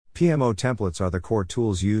PMO templates are the core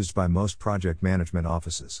tools used by most project management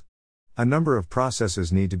offices. A number of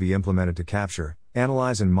processes need to be implemented to capture,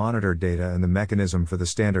 analyze and monitor data, and the mechanism for the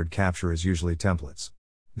standard capture is usually templates.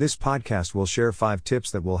 This podcast will share 5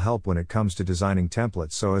 tips that will help when it comes to designing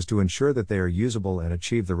templates so as to ensure that they are usable and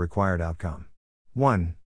achieve the required outcome.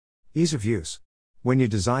 1. Ease of use. When you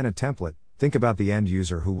design a template, think about the end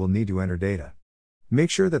user who will need to enter data.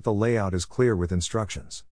 Make sure that the layout is clear with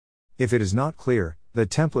instructions. If it is not clear, the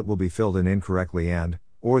template will be filled in incorrectly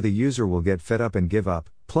or the user will get fed up and give up,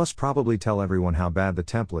 plus probably tell everyone how bad the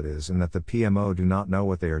template is and that the PMO do not know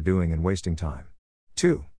what they are doing and wasting time.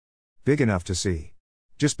 2. Big enough to see.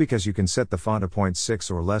 Just because you can set the font to 0.6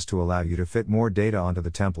 or less to allow you to fit more data onto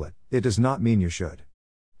the template, it does not mean you should.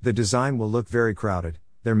 The design will look very crowded,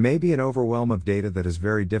 there may be an overwhelm of data that is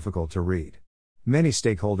very difficult to read. Many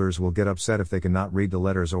stakeholders will get upset if they cannot read the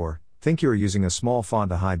letters or think you are using a small font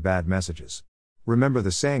to hide bad messages. Remember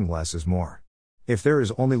the saying, less is more. If there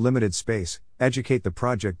is only limited space, educate the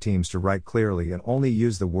project teams to write clearly and only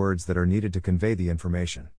use the words that are needed to convey the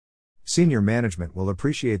information. Senior management will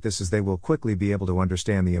appreciate this as they will quickly be able to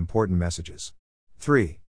understand the important messages.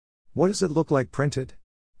 3. What does it look like printed?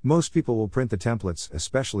 Most people will print the templates,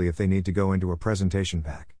 especially if they need to go into a presentation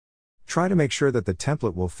pack. Try to make sure that the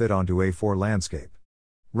template will fit onto A4 landscape.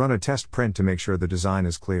 Run a test print to make sure the design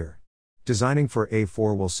is clear. Designing for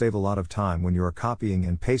A4 will save a lot of time when you are copying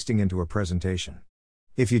and pasting into a presentation.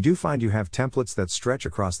 If you do find you have templates that stretch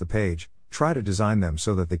across the page, try to design them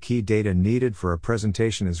so that the key data needed for a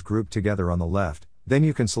presentation is grouped together on the left, then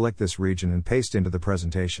you can select this region and paste into the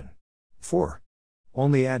presentation. 4.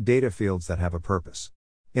 Only add data fields that have a purpose.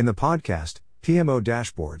 In the podcast, PMO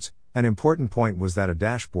Dashboards, an important point was that a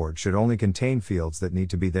dashboard should only contain fields that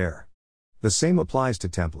need to be there. The same applies to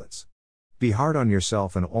templates. Be hard on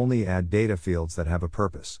yourself and only add data fields that have a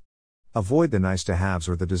purpose. Avoid the nice-to-haves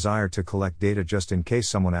or the desire to collect data just in case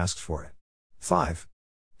someone asks for it. 5.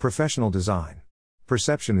 Professional design.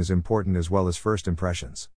 Perception is important as well as first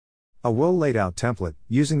impressions. A well laid out template,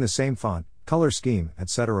 using the same font, color scheme,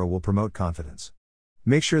 etc. will promote confidence.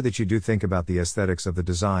 Make sure that you do think about the aesthetics of the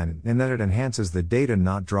design and that it enhances the data,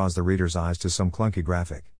 not draws the reader's eyes to some clunky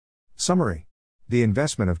graphic. Summary. The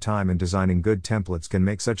investment of time in designing good templates can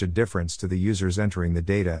make such a difference to the users entering the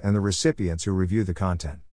data and the recipients who review the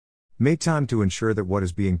content. Make time to ensure that what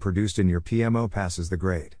is being produced in your PMO passes the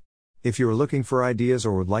grade. If you are looking for ideas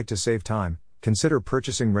or would like to save time, consider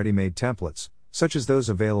purchasing ready-made templates, such as those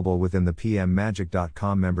available within the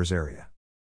PMMagic.com members area.